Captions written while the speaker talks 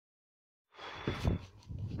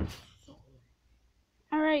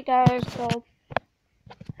Alright guys, so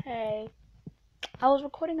hey, I was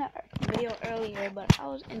recording a video earlier but I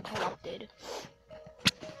was interrupted.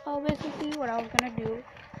 So basically what I was gonna do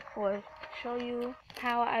was show you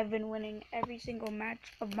how I've been winning every single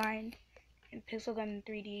match of mine in Pixel Gun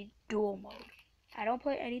 3D dual mode. I don't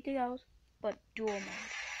play anything else but dual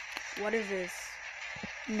mode. What is this?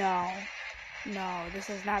 No, this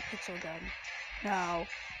is not Pixel Gun. No.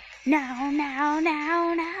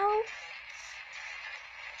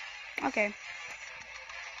 Okay.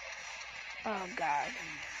 Oh god.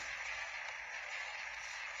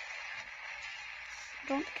 I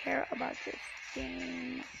don't care about this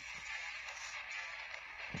game.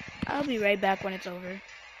 I'll be right back when it's over.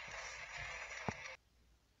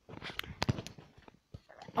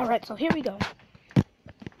 Alright, so here we go.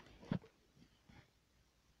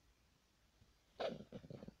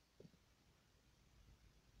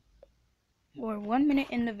 We're 1 minute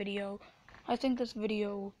in the video. I think this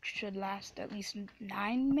video should last at least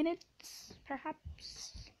 9 minutes,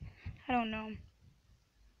 perhaps. I don't know.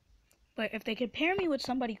 But if they could pair me with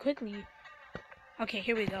somebody quickly. Okay,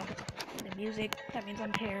 here we go. The music, that means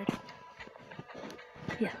I'm paired.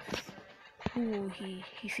 Yes. Ooh,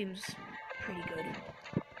 he seems pretty good.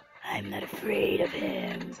 I'm not afraid of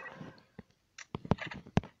him.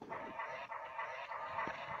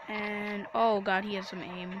 And, oh god, he has some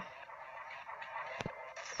aim.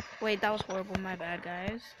 Wait, that was horrible, my bad,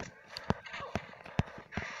 guys.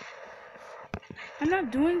 I'm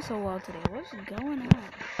not doing so well today. What's going on?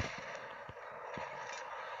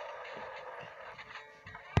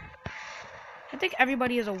 I think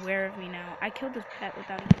everybody is aware of me now. I killed this pet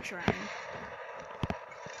without even trying.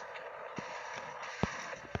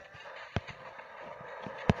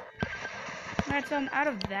 Alright, so I'm out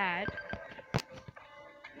of that.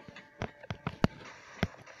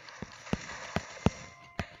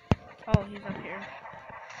 Oh, he's up here.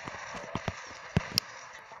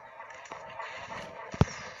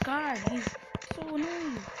 God, he's so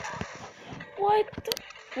annoying. What the?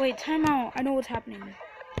 Wait, time out. I know what's happening.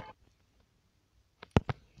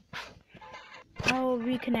 I'll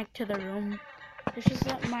reconnect to the room. It's just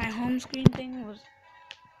that my home screen thing was...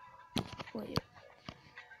 Wait.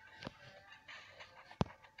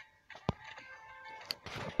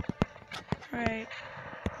 Alright.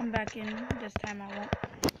 I'm back in. This time I won't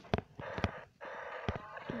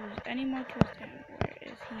lose any more kills to him. Where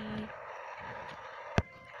is he?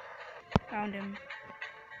 Found him.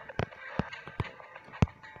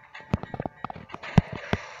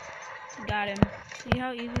 Got him. See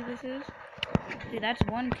how easy this is? See, that's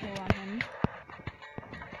one kill on him.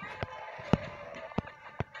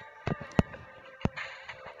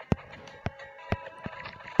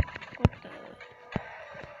 What the?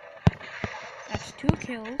 That's 2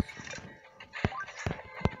 kills.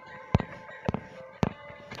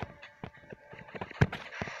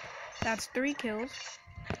 That's 3 kills.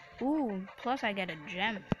 Ooh, plus I get a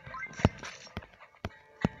gem.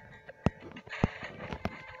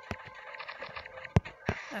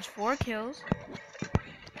 That's 4 kills.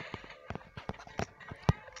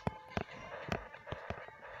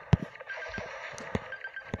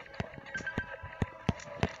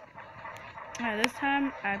 Alright, this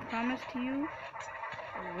time, I promise to you,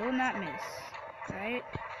 I will not miss. Right?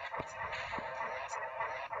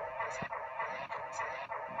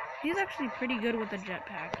 He's actually pretty good with the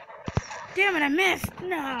jetpack. Damn it, I missed!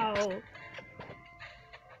 No!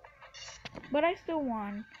 But I still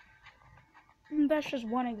won. That's just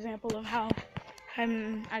one example of how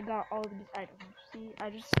I got all of these items. See, I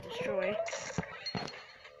just destroy.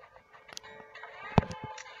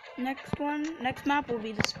 Next map will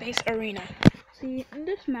be the Space Arena. See, in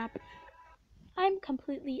this map, I'm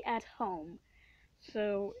completely at home.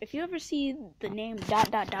 So, if you ever see the name ...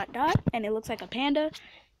 and it looks like a panda,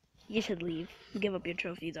 you should leave. Give up your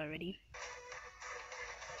trophies already.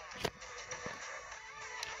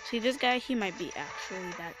 See, this guy, he might be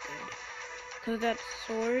actually that good. Because that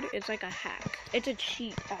sword is like a hack. It's a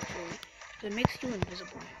cheat, actually. It makes you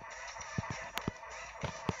invisible.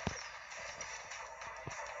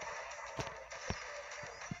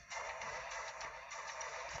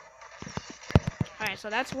 Alright, so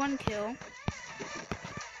that's 1 kill.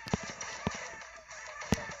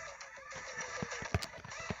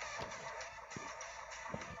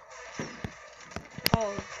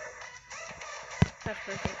 Oh. That's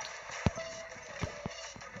perfect.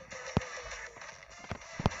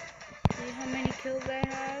 See how many kills I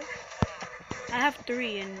have? I have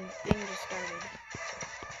 3 and thing just started.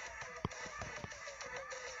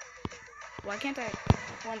 Why can't I?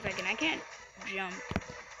 1 second, I can't jump.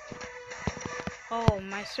 Oh,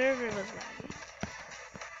 my server was lagging.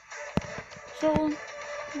 So,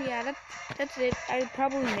 yeah, that's it. I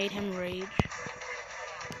probably made him rage.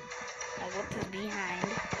 I whooped his behind.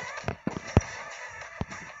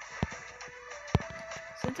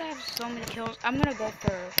 Since I have so many kills, I'm gonna go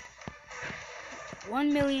for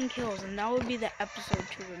 1 million kills, and that would be the episode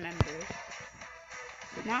to remember.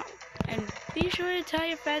 And be sure to tell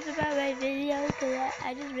your friends about my video, because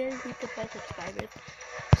I just really need to 5 subscribers.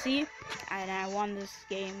 See, and I won this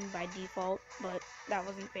game by default, but that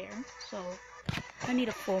wasn't fair. So I need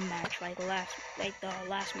a full match, like the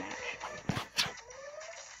last match.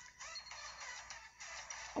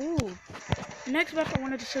 Ooh, the next map I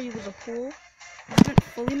wanted to show you was a pool. I haven't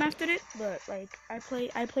fully mastered it, but like I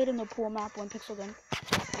played in the pool map when Pixel Gun.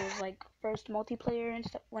 It was like first multiplayer and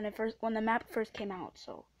stuff when the map first came out.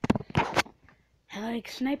 So like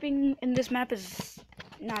sniping in this map is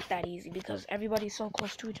not that easy because everybody's so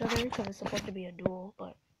close to each other because it's supposed to be a duel.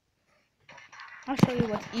 But I'll show you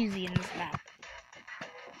what's easy in this map.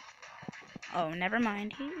 Oh, never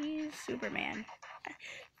mind. He's Superman.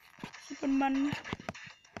 Superman.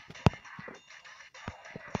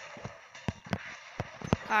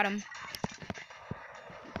 Got him.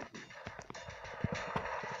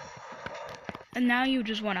 And now you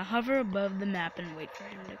just want to hover above the map and wait for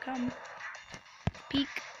him to come. Peek.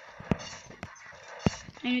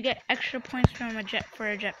 And you get extra points from a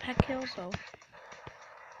jetpack kill, so.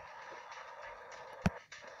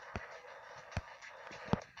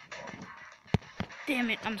 Damn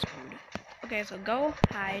it, I'm screwed. Okay, so go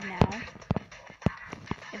hide now.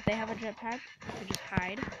 If they have a jetpack, you just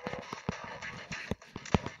hide.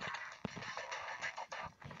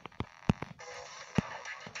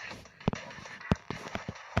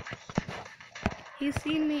 He's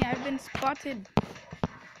seen me, I've been spotted.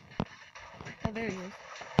 Oh, there he is.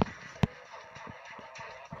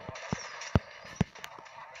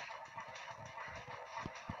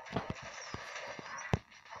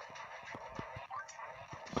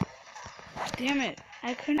 Damn it,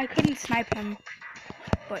 I couldn't snipe him.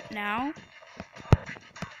 But now,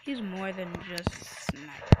 he's more than just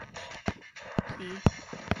snipe. See?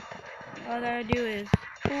 All I gotta do is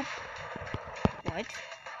boop. What?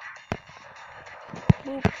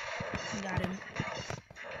 Boop. Got him.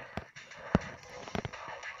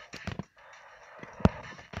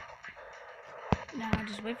 Now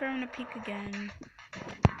just wait for him to peek again.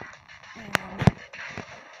 And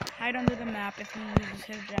hide under the map if he uses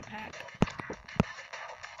his jetpack.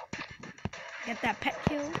 Get that pet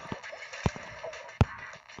kill.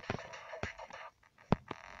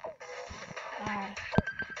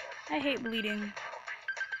 I hate bleeding.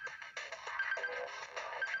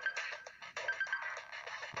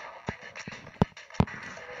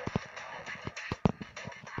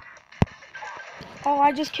 Oh,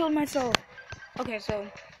 I just killed myself. Okay, so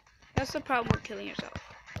that's the problem with killing yourself.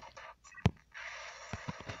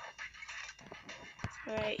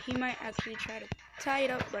 Alright, he might actually try to tie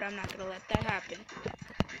it up, but I'm not gonna let that happen.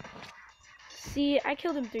 See, I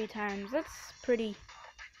killed him 3 times. That's pretty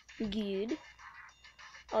good.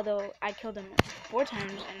 Although I killed him 4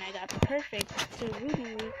 times and I got perfect to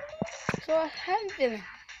Ruby. So I'm feeling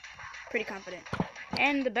pretty confident.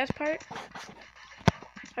 And the best part,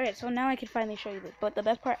 alright, so now I can finally show you this. But the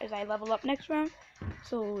best part is I level up next round.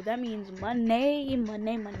 So that means money,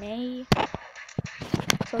 money, money.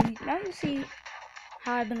 So now you see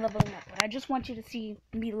how I've been leveling up. But I just want you to see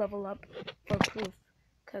me level up for proof.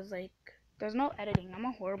 Because, like, there's no editing. I'm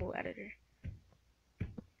a horrible editor.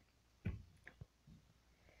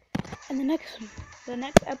 And the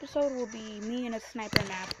next episode will be me in a sniper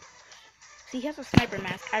map. See, he has a sniper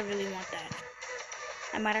mask. I really want that.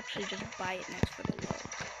 I might actually just buy it next for the wall.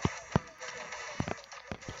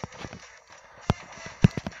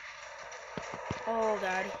 Oh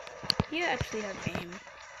god. He actually has aim.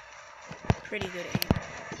 Pretty good aim.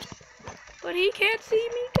 But he can't see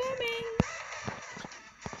me coming.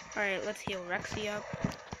 Alright, let's heal Rexy up.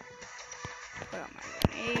 Put out my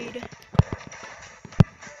grenade.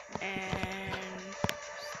 And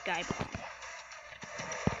Sky Bomb.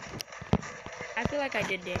 I feel like I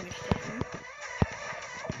did damage to him.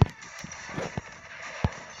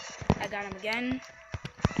 I got him again.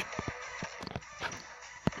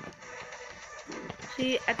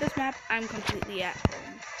 See, at this map, I'm completely at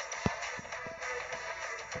home.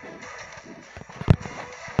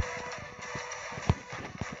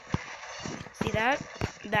 See that?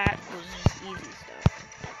 That was just easy stuff.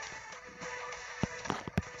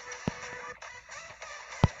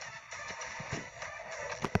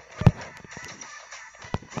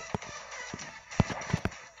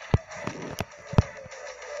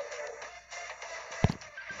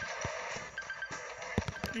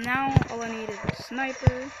 Now all I need is a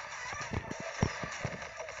sniper.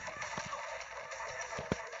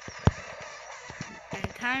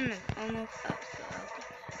 And time is almost up, so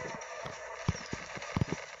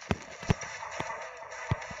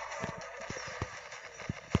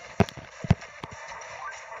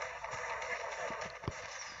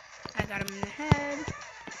I got him in the head.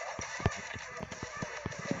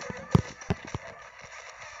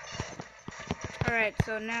 Alright,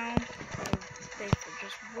 so now I'll wait for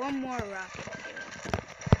just one more rocket kill.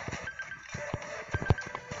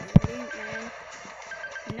 Loading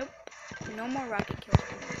in. Nope. No more rocket kills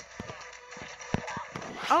for me.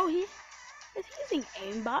 Oh, is he using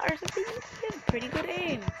aimbot or something? He has pretty good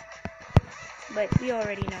aim. But we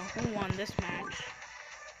already know who won this match.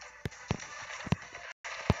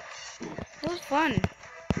 It was fun.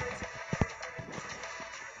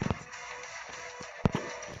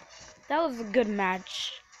 That was a good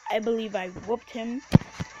match. I believe I whooped him.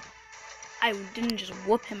 I didn't just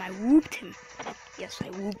whoop him, I whooped him. Yes, I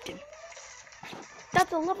whooped him.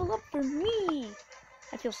 That's a level up for me.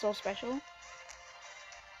 I feel so special.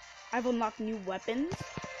 I've unlocked new weapons.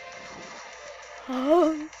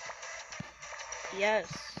 Oh.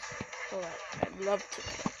 Yes. Oh, I'd love to.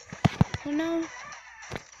 So now,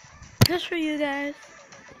 just for you guys,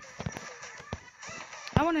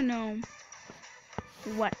 I want to know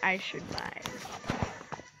what I should buy.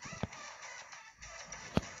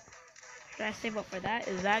 Should I save up for that?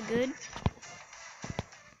 Is that good?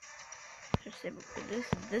 Should I save up for this?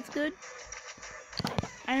 Is this good?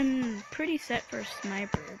 I'm pretty set for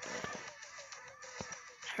sniper, but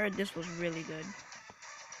I heard this was really good.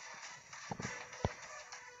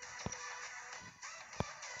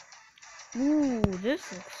 Ooh,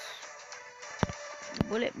 this looks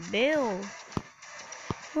Bullet Bill.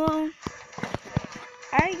 Well,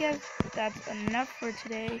 I guess that's enough for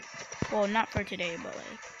today. Well, not for today, but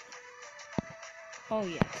like, oh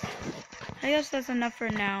yes. I guess that's enough for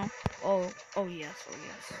now. Oh yes.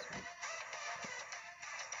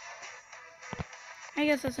 I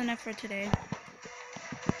guess that's enough for today.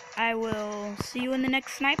 I will see you in the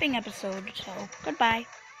next sniping episode, so goodbye.